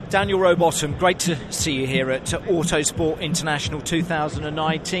Daniel Rowbottom, great to see you here at Autosport International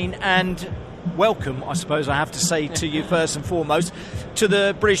 2019, and welcome, I suppose I have to say to you first and foremost, to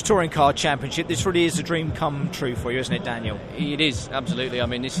the British Touring Car Championship. This really is a dream come true for you, isn't it, Daniel? It is, absolutely. I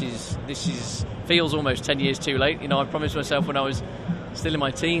mean, this is feels almost 10 years too late. You know, I promised myself when I was still in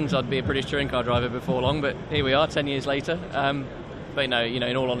my teens I'd be a British touring car driver before long, but here we are 10 years later. But no, you know,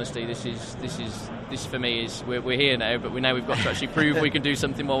 in all honesty, this for me is we're here now, but we've got to actually prove we can do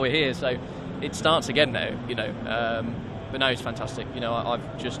something while we're here. So it starts again now, you know. But no, it's fantastic. You know,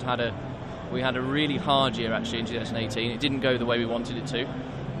 we had a really hard year actually in 2018. It didn't go the way we wanted it to,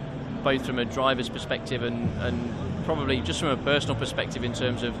 both from a driver's perspective and probably just from a personal perspective in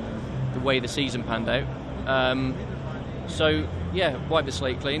terms of the way the season panned out. So yeah, wipe the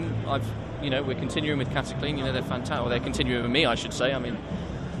slate clean. We're continuing with Ciceley. You know, they're fantastic. Well, they're continuing with me, I should say. I mean,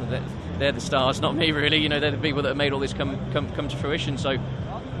 they're the stars, not me, really. You know, they're the people that have made all this come to fruition. So,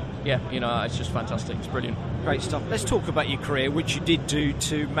 yeah, you know, it's just fantastic. It's brilliant. Great stuff. Let's talk about your career, which you did do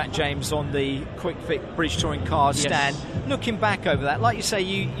to Matt James on the Quick Fit British Touring Car stand. Yes. Looking back over that, like you say,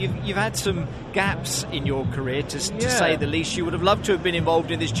 you've had some gaps in your career, to say the least. You would have loved to have been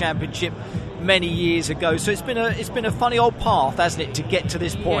involved in this championship many years ago. So it's been a funny old path, hasn't it, to get to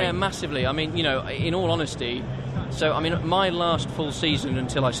this point? Yeah, massively. I mean, you know, in all honesty, so I mean, my last full season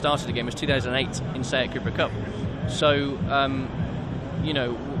until I started again was 2008 in Seat Cooper Cup. So, you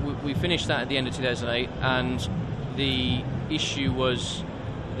know, we finished that at the end of 2008, and the issue was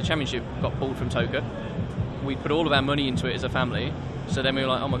the championship got pulled from TOCA. We put all of our money into it as a family, so then we were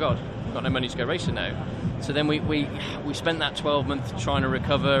like, oh my god, we've got no money to go racing now. So then we spent that 12 months trying to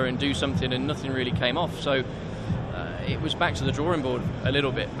recover and do something, and nothing really came off. So it was back to the drawing board a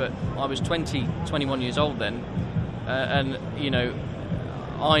little bit, but I was 21 years old then, and you know,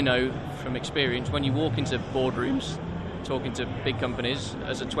 I know from experience, when you walk into boardrooms talking to big companies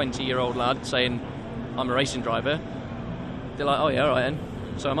as a 20-year-old lad saying I'm a racing driver, they're like, oh yeah, all right then,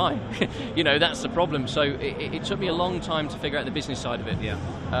 so am I. You know, that's the problem. So it took me a long time to figure out the business side of it,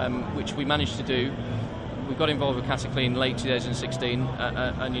 which we managed to do. We got involved with Ciceley in late 2016,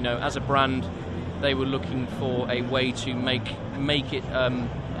 and you know, as a brand, they were looking for a way to make it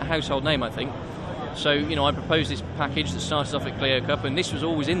a household name, I think. So, you know, I proposed this package that started off at Clio Cup, and this was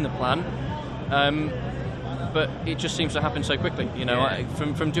always in the plan. But it just seems to happen so quickly, you know.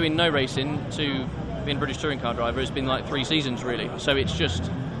 From doing no racing to being a British touring car driver has been like 3 seasons, really. So it's just...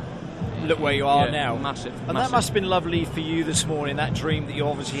 Look where you are now. Massive. That must have been lovely for you this morning, that dream that you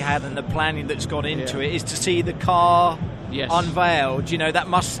obviously had and the planning that's gone into it, is to see the car unveiled. You know, that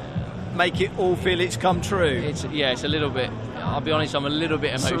must make it all feel it's come true. It's a little bit... I'll be honest, I'm a little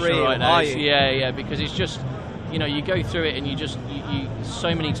bit emotional surreal, right now. Are you? Yeah, because it's just... You know, you go through it and you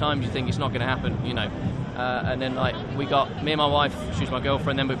so many times you think it's not going to happen, you know. And then, like, me and my wife, she was my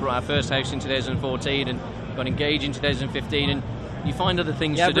girlfriend, then we brought our first house in 2014 and got engaged in 2015, and you find other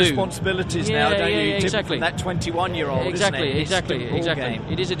things to do. You have responsibilities now, don't you? Exactly. From that 21-year-old, exactly. Game.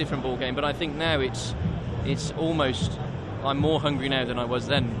 It is a different ball game, but I think now it's almost... I'm more hungry now than I was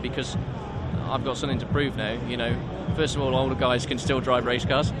then, because I've got something to prove now, you know. First of all, older guys can still drive race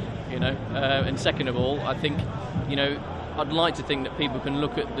cars, you know. And second of all, I think, you know, I'd like to think that people can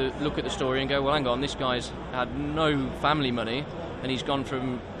look at the story and go, well, hang on, this guy's had no family money and he's gone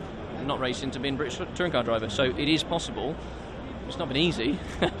from not racing to being a British touring car driver. So it is possible. It's not been easy,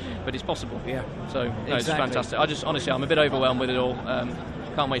 but it's possible. Yeah. So no, It's fantastic. Honestly, I'm a bit overwhelmed with it all.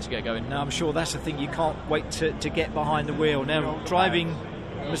 Can't wait to get going. No, I'm sure that's the thing. You can't wait to get behind the wheel. Now, driving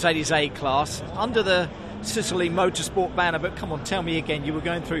Mercedes A-Class under the Ciceley Motorsport banner, but come on, tell me again, you were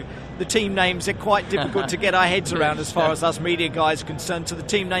going through the team names. They're quite difficult to get our heads around as far as us media guys are concerned. So the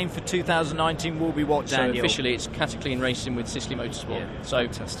team name for 2019 will be what, Daniel? So officially it's Ciceley Racing with Ciceley Motorsport. Yeah, so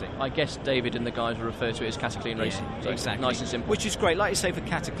fantastic. I guess David and the guys will refer to it as Ciceley Racing. So exactly. Nice and simple. Which is great, like you say, for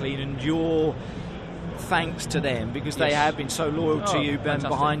Ciceley, and your thanks to them, because they have been so loyal to you, been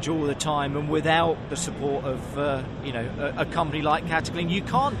behind you all the time, and without the support of a company like Ciceley, you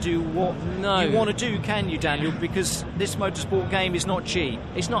can't do what you want to do, can you, Daniel? Because this motorsport game is not cheap.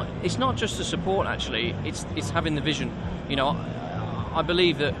 It's not just the support, actually. It's having the vision. You know, I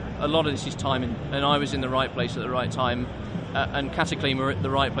believe that a lot of this is timing, and I was in the right place at the right time, and Ciceley were at the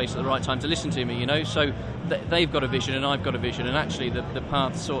right place at the right time to listen to me, you know. So they've got a vision and I've got a vision, and actually the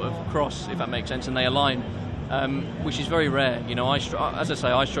paths sort of cross, if that makes sense, and they align, which is very rare. You know, as I say,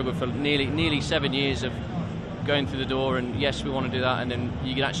 I struggled for nearly 7 years of going through the door and yes, we want to do that, and then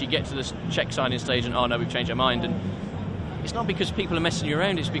you can actually get to the check signing stage and oh no, we've changed our mind. And it's not because people are messing you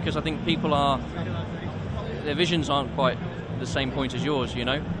around, it's because I think their visions aren't quite the same point as yours, you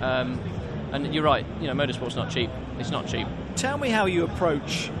know. And you're right, you know, motorsport's not cheap. It's not cheap. Tell me how you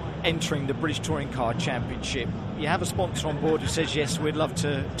approach entering the British Touring Car Championship. You have a sponsor on board who says, yes, we'd love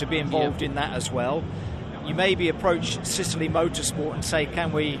to be involved in that as well. You maybe approach Ciceley Motorsport and say,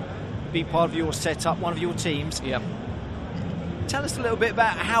 can we be part of your setup, one of your teams? Yep. Tell us a little bit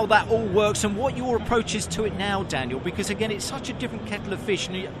about how that all works and what your approach is to it now, Daniel, because again, it's such a different kettle of fish,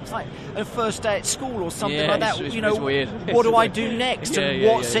 and it's like a first day at school or something like that. It's weird. What do I do next, and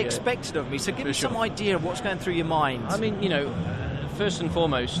what's expected of me? So give me some idea of what's going through your mind. I mean, first and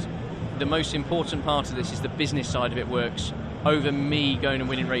foremost, the most important part of this is the business side of it works over me going and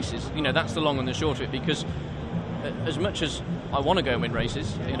winning races. That's the long and the short of it, because as much as I want to go and win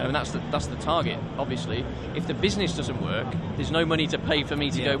races, and that's the target, obviously. If the business doesn't work, there's no money to pay for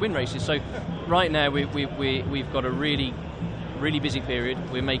me to go win races. So right now we've got a really, really busy period.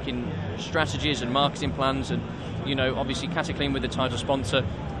 We're making strategies and marketing plans, and obviously Ciceley with the title sponsor,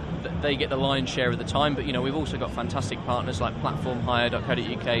 they get the lion's share of the time. But we've also got fantastic partners like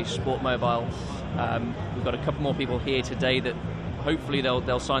platformhire.co.uk, Sport Mobile. We've got a couple more people here today that hopefully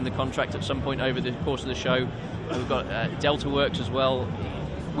they'll sign the contract at some point over the course of the show. We've got Delta Works as well.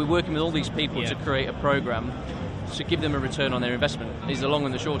 We're working with all these people to create a program to give them a return on their investment, is the long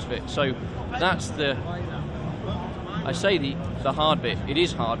and the short of it. So that's the hard bit. It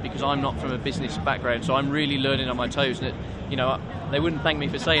is hard because I'm not from a business background, so I'm really learning on my toes. And they wouldn't thank me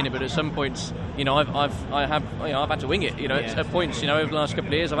for saying it, but at some points, I've had to wing it. At points, over the last couple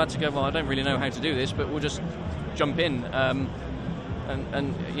of years, I've had to go, well, I don't really know how to do this, but we'll just jump in.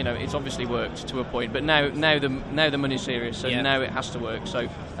 And it's obviously worked to a point, but now the money's serious, so now it has to work. So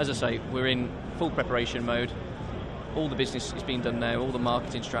as I say, we're in full preparation mode. All the business is being done now, all the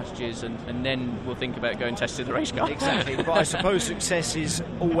marketing strategies, and then we'll think about going testing the race car. Exactly. But I suppose success is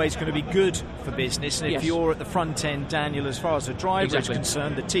always going to be good for business, and if you're at the front end, Daniel, as far as the driver is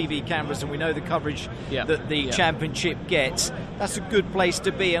concerned, the TV cameras, and we know the coverage that the championship gets, that's a good place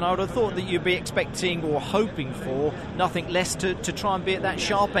to be. And I would have thought that you'd be expecting or hoping for nothing less to try and be at that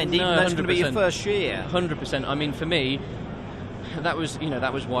sharp end, even though that's going to be your first year. 100%. I mean, for me, that was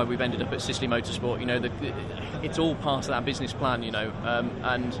why we've ended up at Ciceley Motorsport. It's all part of that business plan,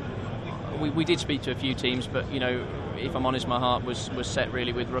 and we did speak to a few teams, but if I'm honest, my heart was set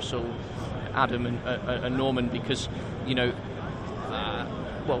really with Russell, Adam and Norman, because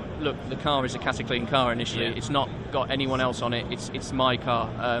well, look, the car is a Ciceley car initially. It's not got anyone else on it. It's my car.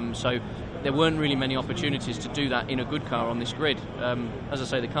 So there weren't really many opportunities to do that in a good car on this grid. As I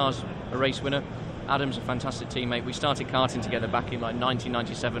say, the car's a race winner. Adam's a fantastic teammate. We started karting together back in like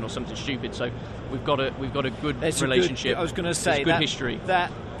 1997 or something stupid. So we've got a good relationship. I was going to say good history.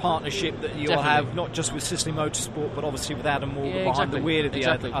 That partnership that you'll have, not just with Ciceley Motorsport, but obviously with Adam Morgan behind the wheel of the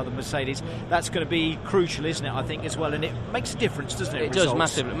other Mercedes. That's going to be crucial, isn't it? I think as well, and it makes a difference, doesn't it? It does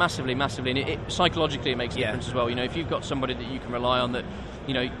massively, and it psychologically it makes a difference as well. If you've got somebody that you can rely on, that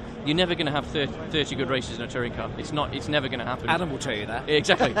you're never going to have 30 good races in a touring car. It's never going to happen. Adam will tell you that.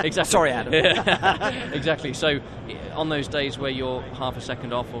 Exactly. Sorry, Adam. Exactly. So on those days where you're half a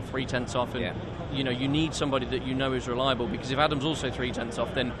second off or 0.3 off, and you need somebody that is reliable, because if Adam's also 0.3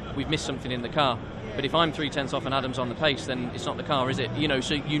 off, then we've missed something in the car. But if I'm 0.3 off and Adam's on the pace, then it's not the car, is it?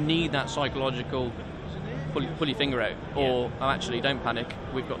 So you need that psychological pull your finger out, or actually don't panic,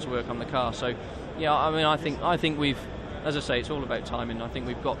 we've got to work on the car. So I think we've, as I say, it's all about timing. I think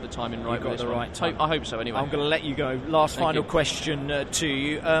we've got the timing right. You've got the right time. I hope so, anyway. I'm going to let you go. Final question to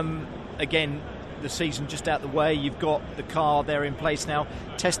you. Again, the season just out the way. You've got the car there in place now.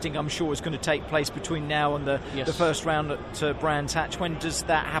 Testing, I'm sure, is going to take place between now and the first round at Brands Hatch. When does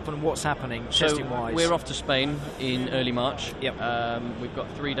that happen? What's happening, testing-wise? We're off to Spain in early March. Yep. We've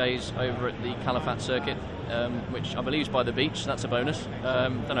got 3 days over at the Calafat circuit, which I believe is by the beach. So that's a bonus.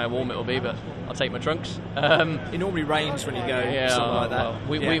 Don't know how warm it will be, but I'll take my trunks. It normally rains when you go, something like that.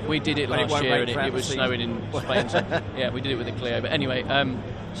 Well, we did it last year, and it was snowing in Spain. So, we did it with the Clio. But anyway,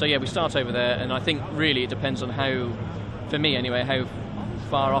 we start over there, and I think really it depends on how, for me anyway, how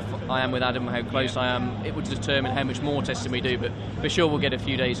far off I am with Adam, how close I am. It would determine how much more testing we do, but for sure we'll get a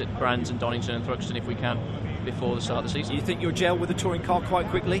few days at Brands and Donington and Thruxton if we can before the start of the season. You think you'll gel with the touring car quite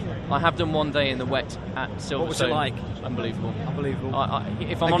quickly? I have done one day in the wet at Silverstone. What was it like? Unbelievable.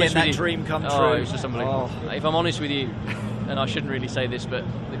 If I'm honest with you, dream come true. It was just unbelievable. If I'm honest with you, and I shouldn't really say this, but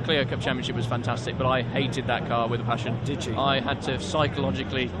the Clio Cup Championship was fantastic, but I hated that car with a passion. Did you? I had to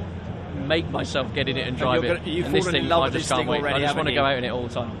psychologically make myself get in it and drive it. You've fallen in love with this thing already. I just want to go out in it all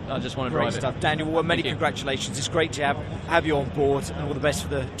the time. I just want to drive stuff. Daniel, well, many congratulations. It's great to have you on board, and all the best for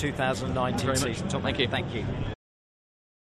the 2019 season. Thank you. Thank you.